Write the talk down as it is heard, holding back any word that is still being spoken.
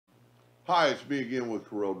Hi, it's me again with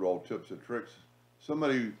Corel Draw Tips and Tricks.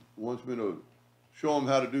 Somebody wants me to show them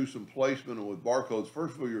how to do some placement with barcodes.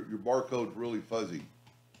 First of all, your barcode's really fuzzy.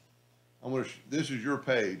 This is your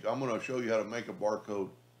page. I'm going to show you how to make a barcode.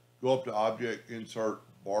 Go up to Object, Insert,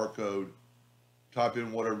 Barcode, type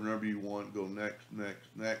in whatever number you want, go next, next,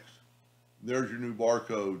 next. There's your new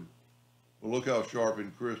barcode. Well, look how sharp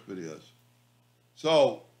and crisp it is.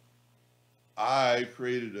 So, I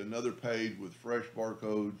created another page with fresh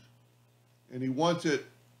barcodes, and he wants it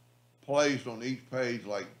placed on each page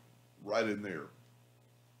like right in there.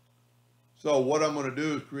 So what I'm going to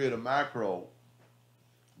do is create a macro.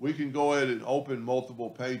 We can go ahead and open multiple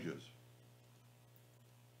pages.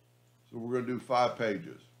 So we're going to do 5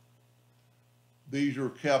 pages. These are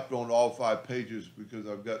kept on all 5 pages because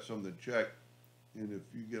I've got something checked. And if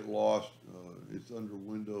you get lost, it's under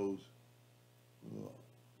Windows,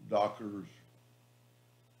 Dockers,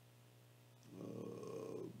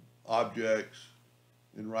 objects,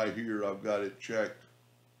 and right here I've got it checked.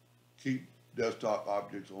 Keep desktop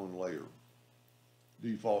objects on layer.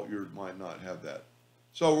 Default, yours might not have that.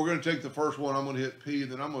 So we're going to take the first one. I'm going to hit P,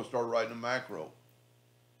 and then I'm going to start writing a macro.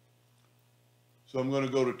 So I'm going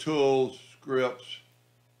to go to Tools, Scripts,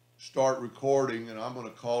 Start Recording, and I'm going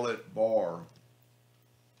to call it bar,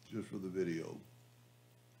 just for the video.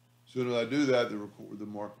 As soon as I do that,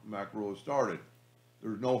 the macro is started.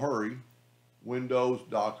 There's no hurry. Windows,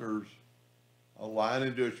 Dockers, Align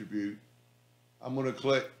and Distribute. I'm going to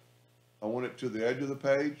click, I want it to the edge of the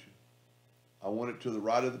page. I want it to the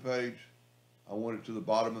right of the page. I want it to the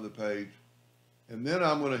bottom of the page. And then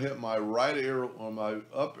I'm going to hit my right arrow, or my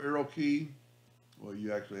up arrow key. Well,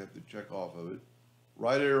 you actually have to check off of it.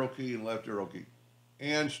 Right arrow key and left arrow key.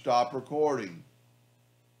 And stop recording.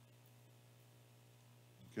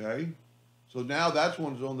 Okay? So now that's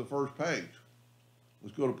one's on the first page.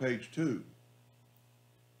 Let's go to page 2.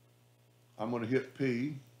 I'm going to hit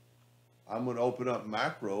P. I'm going to open up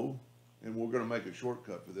macro, and we're going to make a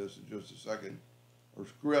shortcut for this in just a second, or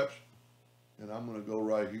scripts, and I'm going to go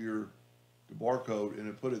right here to barcode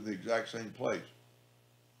and put it in the exact same place.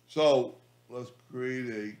 So let's create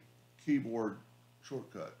a keyboard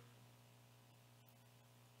shortcut.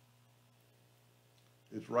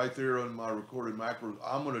 It's right there on my recorded macros.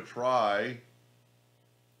 I'm going to try,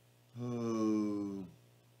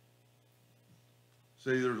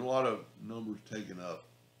 see, there's a lot of numbers taken up.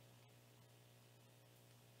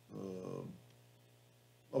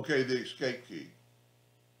 Okay, the escape key.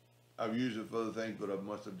 I've used it for other things, but I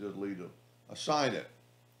must have deleted them. Assign it.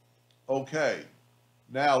 Okay,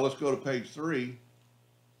 now let's go to page 3.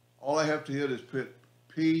 All I have to hit is put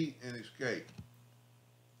P and escape.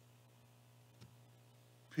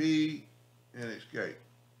 P and escape.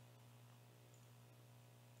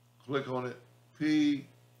 Click on it, P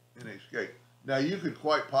and escape. Now you could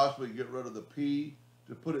quite possibly get rid of the P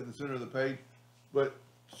to put it in the center of the page, but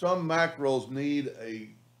some macros need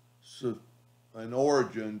an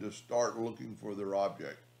origin to start looking for their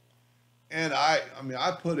object. And I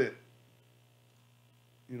put it,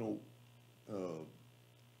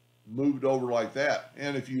 moved over like that.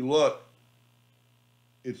 And if you look,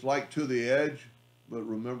 it's like to the edge, but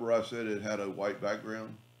remember I said it had a white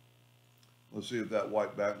background? Let's see if that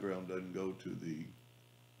white background doesn't go to the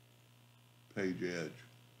page edge,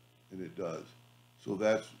 and it does. So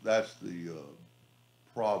that's the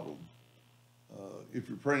problem. If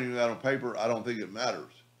you're printing that on paper, I don't think it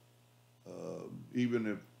matters. Even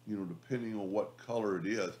if, depending on what color it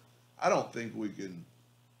is, I don't think we can,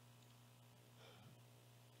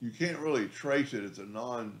 you can't really trace it. It's a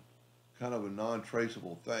kind of a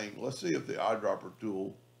non-traceable thing. Let's see if the eyedropper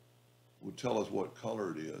tool will tell us what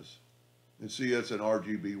color it is. And see, it's an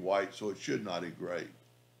RGB white, so it should not degrade.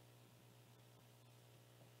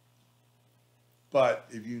 But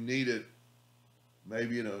if you need it,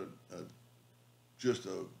 maybe in just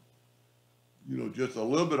a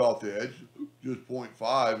little bit off the edge, just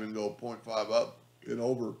 0.5 and go 0.5 up and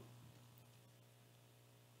over.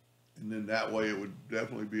 And then that way it would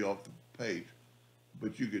definitely be off the page.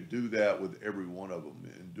 But you could do that with every one of them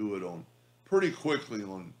and do it on pretty quickly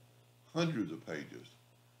on hundreds of pages.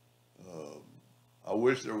 I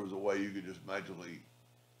wish there was a way you could just magically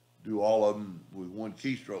do all of them with one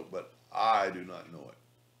keystroke, but I do not know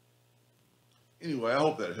it. Anyway, I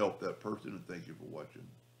hope that helped that person, and thank you for watching.